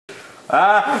This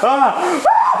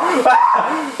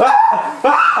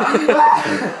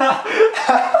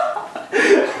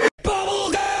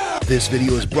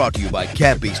video is brought to you by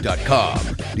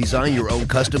CapBeast.com. Design your own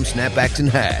custom snapbacks and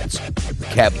hats.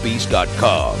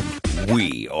 CapBeast.com.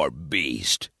 We are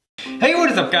Beast. Hey,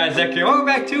 what is up guys, Zek here. Welcome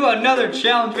back to another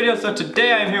challenge video. So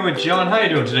today I'm here with John. How you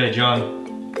doing today, John?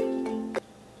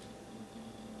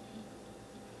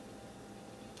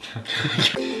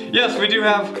 Yes, we do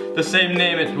have the same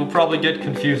name. It will probably get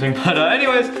confusing. But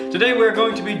anyways, today we're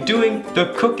going to be doing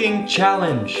the cooking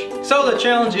challenge. So the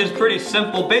challenge is pretty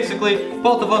simple. Basically,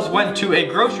 both of us went to a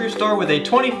grocery store with a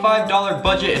 $25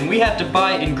 budget and we had to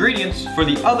buy ingredients for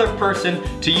the other person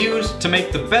to use to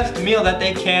make the best meal that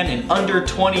they can in under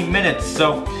 20 minutes.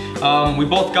 So we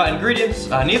both got ingredients.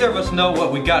 Neither of us know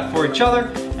what we got for each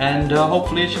other, and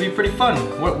hopefully it should be pretty fun.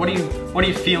 What are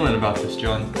you feeling about this,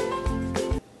 John?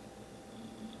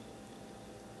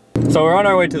 So we're on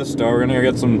our way to the store. We're gonna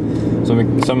go get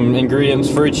some ingredients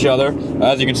for each other.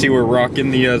 As you can see, we're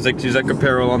rocking the ZexyZek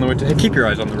apparel on the way to. Hey, keep your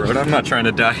eyes on the road. I'm not trying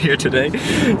to die here today.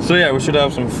 So yeah, we should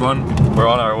have some fun. We're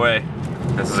on our way.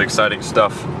 This is exciting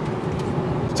stuff.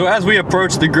 So as we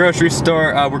approach the grocery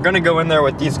store, we're gonna go in there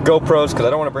with these GoPros because I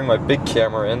don't want to bring my big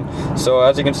camera in. So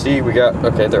as you can see, we got,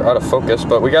 okay, they're out of focus,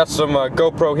 but we got some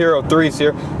GoPro Hero 3s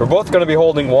here. We're both gonna be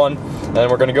holding one, and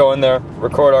we're gonna go in there,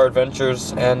 record our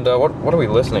adventures, and what are we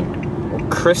listening?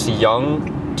 Chris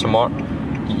Young, tomorrow.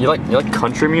 You like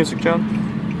country music, John?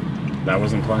 That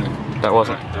wasn't playing. That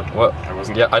wasn't. What? That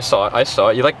wasn't. Yeah, I saw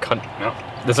it. You like country? No.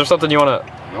 Is there something you wanna?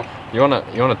 Nope. You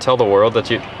wanna tell the world that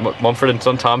you Mumford &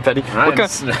 Son Tom Petty?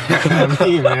 Nice.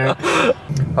 Me, man.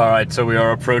 All right, so we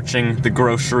are approaching the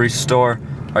grocery store.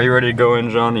 Are you ready to go in,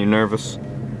 John? Are you nervous?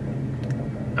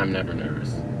 I'm never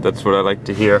nervous. That's what I like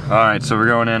to hear. All right, so we're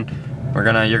going in.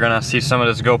 You're gonna see some of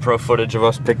this GoPro footage of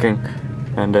us picking,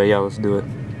 and yeah, let's do it.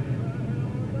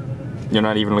 You're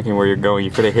not even looking where you're going.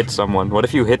 You could have hit someone. What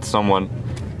if you hit someone?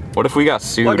 What if we got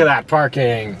sued? Look at that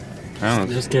parking. Oh,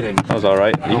 Just kidding. That was all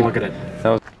right. Don't look at it.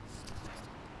 That was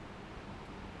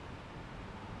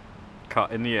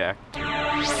caught in the act.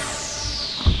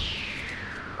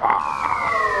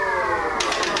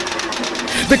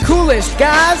 The coolest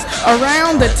guys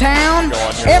around the town.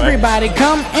 Everybody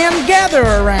come and gather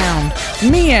around.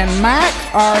 Me and Mike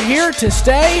are here to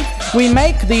stay. We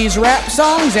make these rap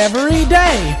songs every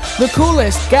day. The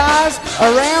coolest guys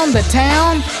around the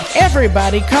town.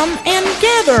 Everybody come and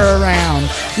gather around.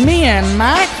 Me and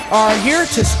Mike are here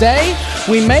to stay.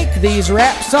 We make these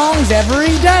rap songs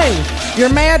every day.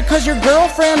 You're mad cause your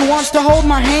girlfriend wants to hold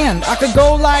my hand. I could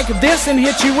go like this and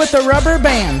hit you with a rubber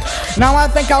band. Now I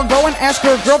think I'll go and ask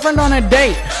her girlfriend on a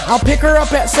date. I'll pick her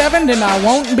up at 7 and I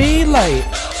won't be late.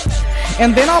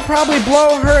 And then I'll probably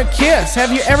blow her a kiss.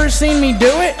 Have you ever seen me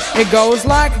do it? It goes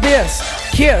like this.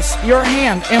 Kiss your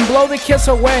hand and blow the kiss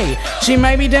away. She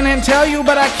maybe didn't tell you,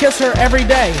 but I kiss her every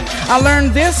day. I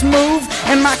learned this move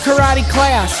in my karate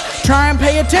class. Try and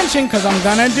pay attention cause I'm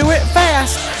gonna do it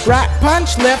fast. Right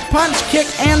punch, left punch, kick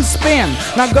and spin.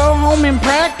 Now go home and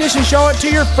practice and show it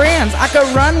to your friends. I could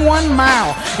run 1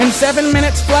 mile in 7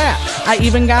 minutes flat. I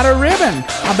even got a ribbon.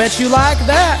 I bet you like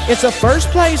that. It's a first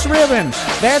place ribbon.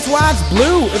 That's why it's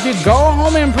blue. If you go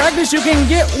home and practice, you can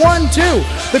get one too.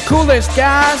 The coolest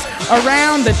guys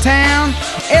around the town.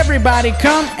 Everybody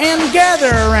come and gather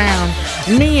around.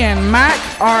 Me and Mike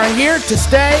are here to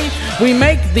stay. We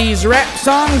make these rap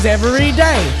songs every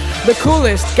day. The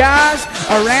coolest guys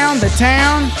around the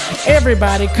town.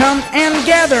 Everybody come and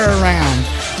gather around.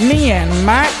 Me and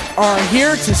Mike are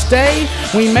here to stay.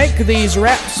 We make these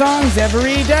rap songs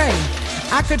every day.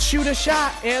 I could shoot a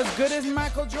shot as good as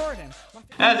Michael Jordan.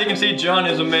 As you can see, John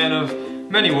is a man of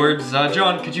many words.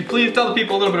 John, could you please tell the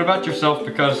people a little bit about yourself,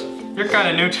 because you're kind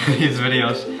of new to these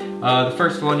videos. The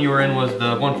first one you were in was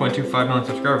the 1.25 million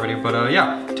subscriber video, but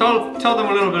yeah, tell them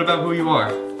a little bit about who you are.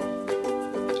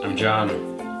 I'm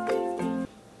John.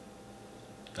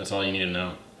 That's all you need to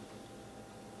know.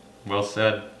 Well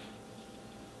said.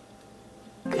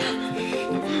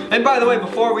 And by the way,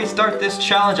 before we start this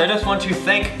challenge, I just want to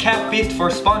thank CapBeast for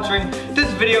sponsoring this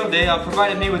video. They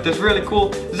provided me with this really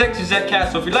cool ZexyZek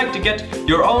hat. So if you'd like to get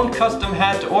your own custom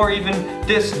hat or even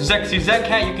this ZexyZek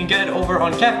hat, you can get it over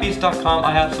on CapBeast.com.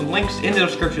 I have some links in the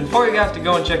description for you guys to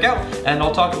go and check out, and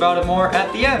I'll talk about it more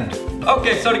at the end.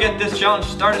 Okay, so to get this challenge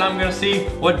started, I'm gonna see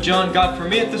what John got for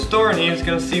me at the store, and he's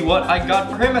gonna see what I got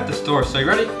for him at the store. So you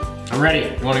ready? I'm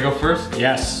ready. You wanna go first?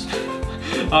 Yes.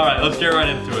 All right, let's get right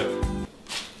into it.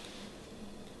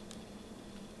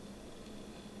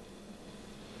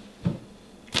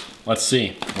 Let's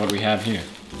see what we have here.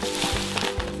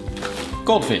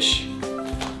 Goldfish.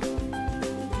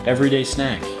 Everyday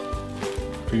snack.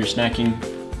 for your snacking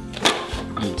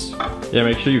needs. Yeah,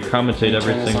 make sure you commentate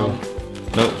every single.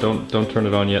 No, don't turn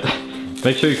it on yet.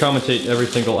 Make sure you commentate every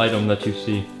single item that you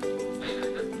see.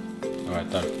 Oh, I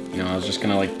thought, I was just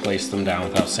gonna like place them down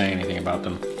without saying anything about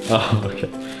them. Oh, okay.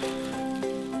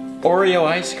 Oreo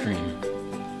ice cream.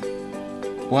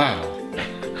 Wow.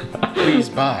 Please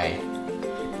buy.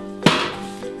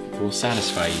 It will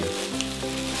satisfy you.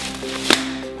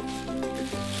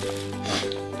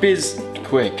 Biz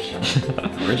Quick.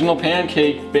 Original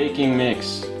pancake baking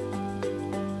mix.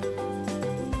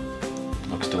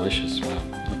 Looks delicious. Wow.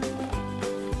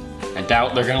 I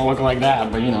doubt they're gonna look like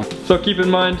that, but So keep in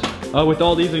mind, with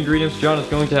all these ingredients, John is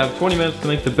going to have 20 minutes to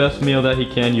make the best meal that he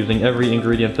can using every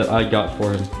ingredient that I got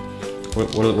for him.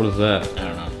 What is that? I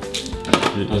don't know.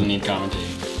 It doesn't need commentating.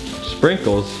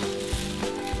 Sprinkles.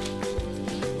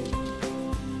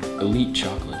 Elite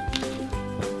chocolate.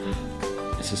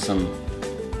 This is some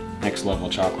next level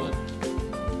chocolate.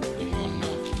 If you want to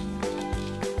know.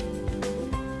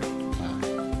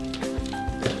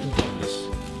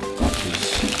 Wow.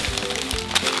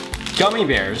 These gummy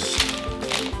bears.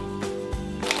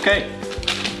 Okay.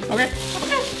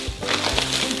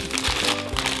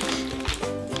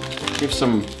 Give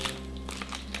some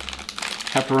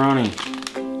pepperoni.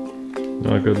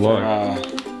 Oh, good luck.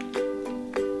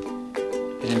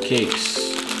 Pancakes.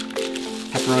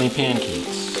 Pepperoni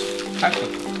pancakes.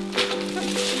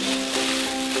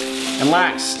 And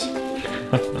last.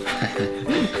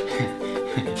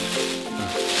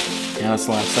 Yeah, that's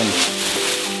the last thing.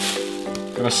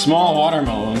 We have a small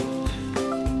watermelon.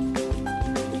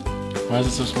 Why is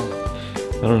it so small?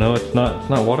 I don't know. It's not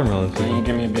watermelon Why don't you season.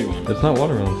 give me a big one? It's not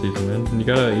watermelon season, man. You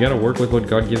gotta work with what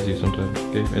God gives you sometimes.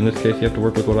 Okay. In this case, you have to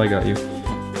work with what I got you.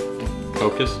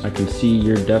 Focus. I can see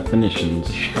your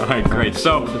definitions. All right, great.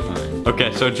 So,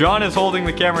 okay, so John is holding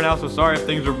the camera now. So sorry if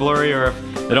things are blurry or if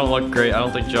they don't look great. I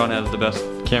don't think John has the best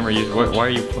camera use. Why are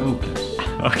you? Focus.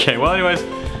 Okay. Well, anyways,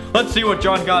 let's see what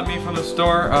John got me from the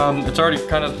store. It's already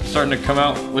kind of starting to come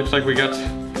out. Looks like we got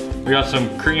some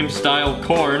cream style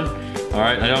corn. All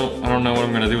right. I don't know what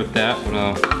I'm gonna do with that, but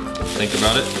let's think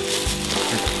about it.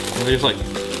 There's like,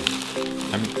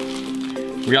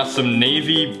 we got some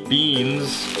navy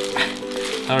beans.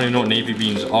 I don't even know what navy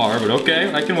beans are, but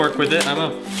okay, I can work with it. I'm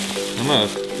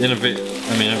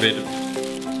innovative.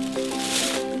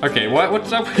 Okay,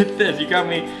 what's up with this? You got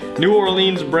me New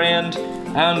Orleans brand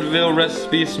Anvil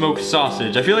recipe smoked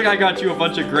sausage. I feel like I got you a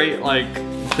bunch of great like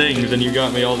things, and you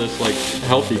got me all this like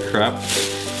healthy crap.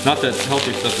 Not that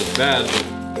healthy stuff is bad,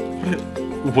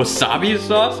 but wasabi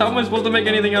sauce? How am I supposed to make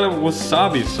anything out of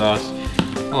wasabi sauce?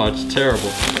 Oh, it's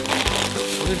terrible.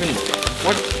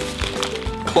 What?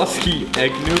 Klusky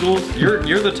egg noodles?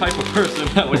 You're the type of person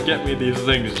that would get me these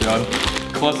things, John.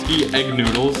 Klusky egg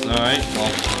noodles. All right,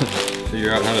 I'll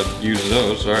figure out how to use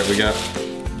those. All right, we got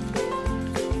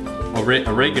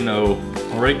oregano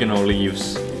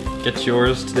leaves. Get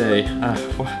yours today.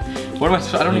 What am I?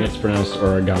 I don't even. It's pronounced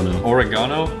oregano.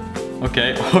 Oregano?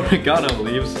 Okay, oregano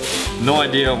leaves. No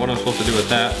idea what I'm supposed to do with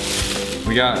that.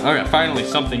 We got. Okay, finally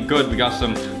something good. We got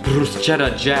some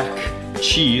bruschetta jack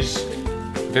cheese.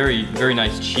 Very, very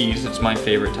nice cheese. It's my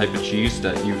favorite type of cheese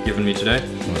that you've given me today.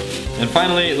 And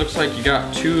finally, it looks like you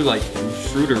got two like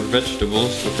fruit or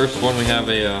vegetables. The first one we have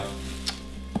a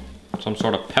some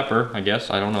sort of pepper, I guess.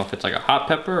 I don't know if it's like a hot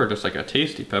pepper or just like a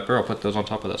tasty pepper. I'll put those on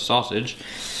top of the sausage.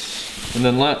 And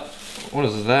then what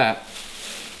is that?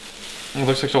 It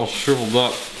looks like it's all shriveled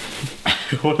up.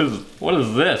 What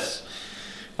is this?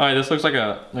 All right, this looks like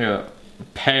a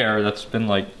pear that's been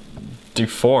like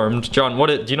deformed. John,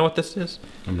 do you know what this is?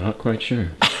 I'm not quite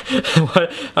sure.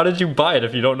 How did you buy it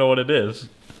if you don't know what it is?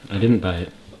 I didn't buy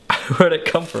it. Where'd it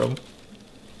come from?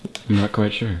 I'm not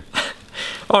quite sure.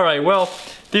 All right, well,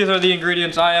 these are the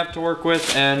ingredients I have to work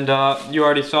with, and you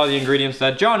already saw the ingredients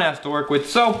that John has to work with.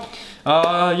 So,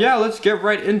 yeah, let's get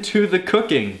right into the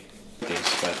cooking.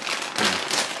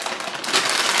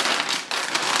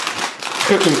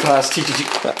 Cooking class teaches you.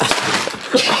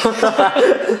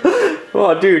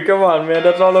 Oh, dude, come on, man.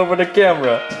 That's all over the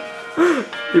camera.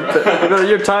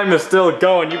 Your time is still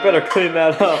going. You better clean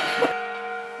that up.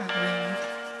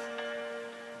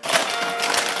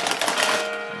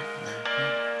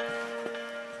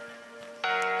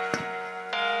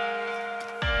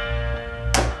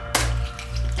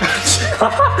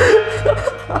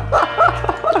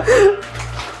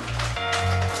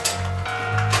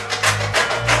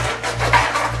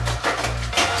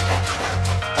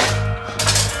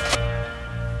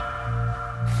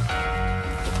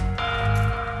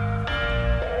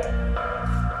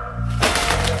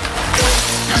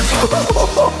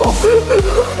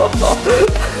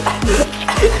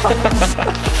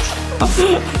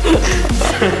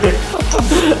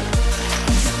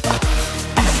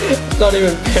 It's not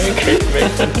even pancake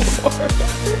mix anymore.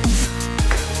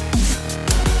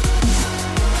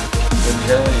 The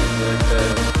jelly,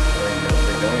 like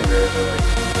the gummy bears are like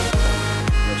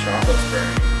the chocolate's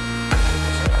burning.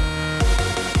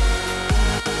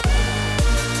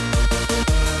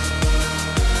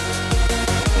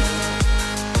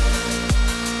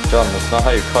 John, that's not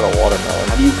how you cut a watermelon.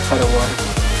 How do you cut a watermelon?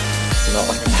 Not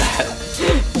like that.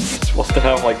 You're supposed to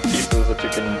have like pieces that you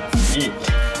can eat.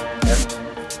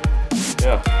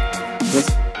 Yeah. This.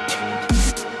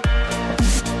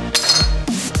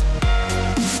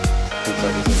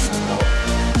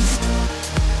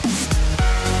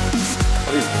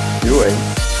 What are you doing?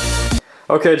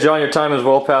 Okay, John, your time is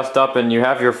well past up and you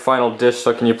have your final dish,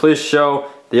 so can you please show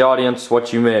the audience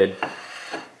what you made?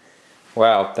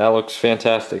 Wow, that looks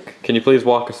fantastic. Can you please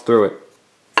walk us through it?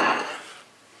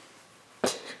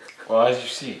 Well, as you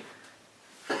see,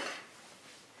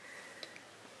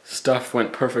 stuff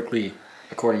went perfectly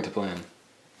according to plan.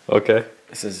 Okay.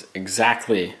 This is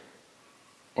exactly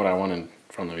what I wanted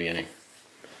from the beginning.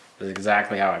 This is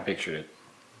exactly how I pictured it.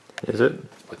 Is it?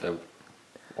 With a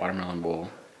watermelon bowl.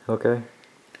 Okay.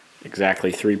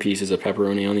 Exactly 3 pieces of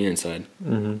pepperoni on the inside.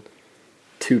 Mm-hmm.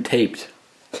 2 taped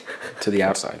to the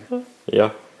outside.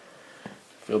 Yeah.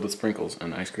 Filled with sprinkles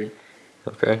and ice cream.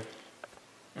 Okay.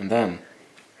 And then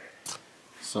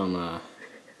some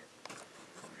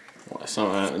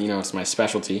you know, it's my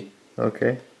specialty.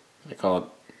 Okay. I call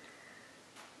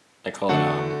it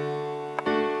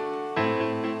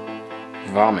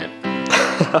vomit.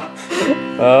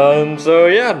 So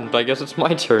yeah, I guess it's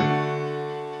my turn.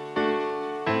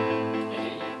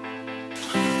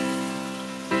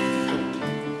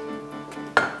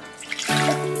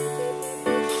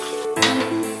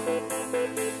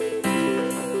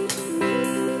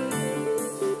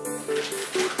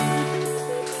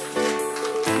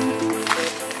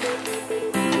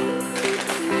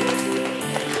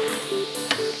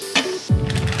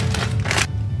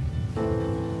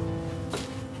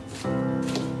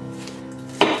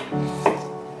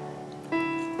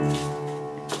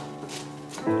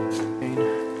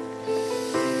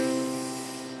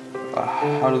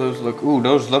 How do those look? Ooh,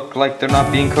 those look like they're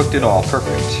not being cooked at all.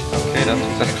 Perfect. Okay, that's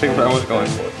exactly what I was going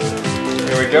for.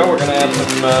 Here we go. We're gonna add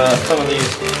some of these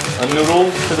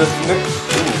noodles to this mix.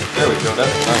 Ooh, there we go.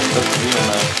 That's nice. That's real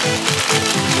nice.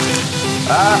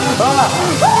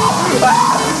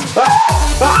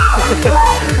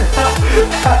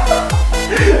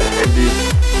 These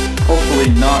hopefully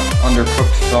not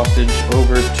undercooked sausage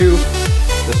over to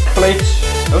this plate.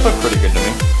 Those look pretty good to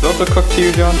me. Those look cooked to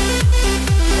you, John?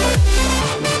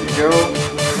 Go.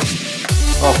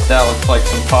 Oh, that looks like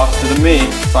some pasta to me.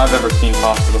 If I've ever seen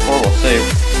pasta before, we'll save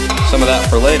some of that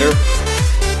for later.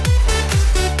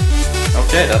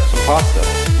 Okay, that's some pasta.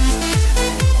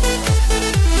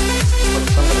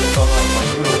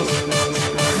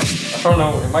 I don't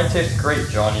know, it might taste great,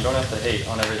 John. You don't have to hate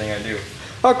on everything I do.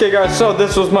 Okay, guys, so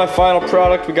this was my final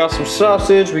product. We got some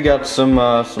sausage, we got some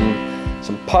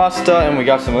pasta, and we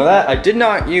got some of that. I did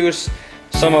not use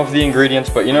some of the ingredients,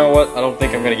 but you know what? I don't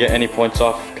think I'm gonna get any points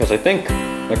off because I think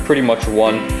I pretty much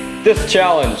won this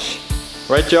challenge.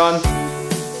 Right, John?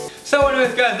 So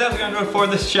anyways, guys, that's gonna do it for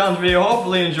this challenge video.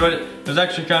 Hopefully you enjoyed it. It was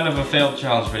actually kind of a failed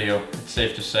challenge video, it's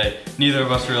safe to say. Neither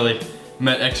of us really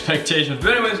met expectations.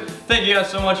 But anyways, thank you guys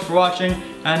so much for watching.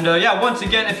 And yeah, once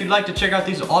again, if you'd like to check out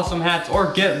these awesome hats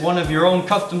or get one of your own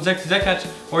custom ZexyZek hats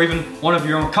or even one of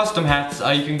your own custom hats,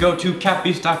 you can go to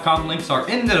capbeast.com. Links are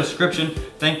in the description.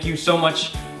 Thank you so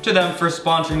much to them for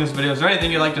sponsoring this video. Is there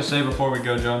anything you'd like to say before we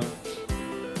go, John?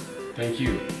 Thank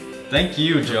you. Thank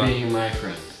you, John. For being my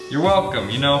friend. You're welcome.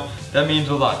 You know, that means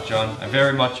a lot, John. I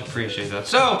very much appreciate that.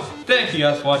 So, thank you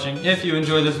guys for watching. If you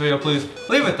enjoyed this video, please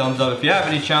leave a thumbs up. If you have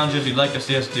any challenges you'd like to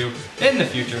see us do in the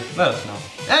future, let us know.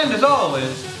 And as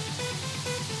always,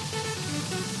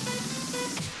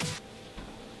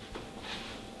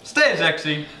 stay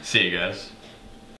Zexy. See you guys.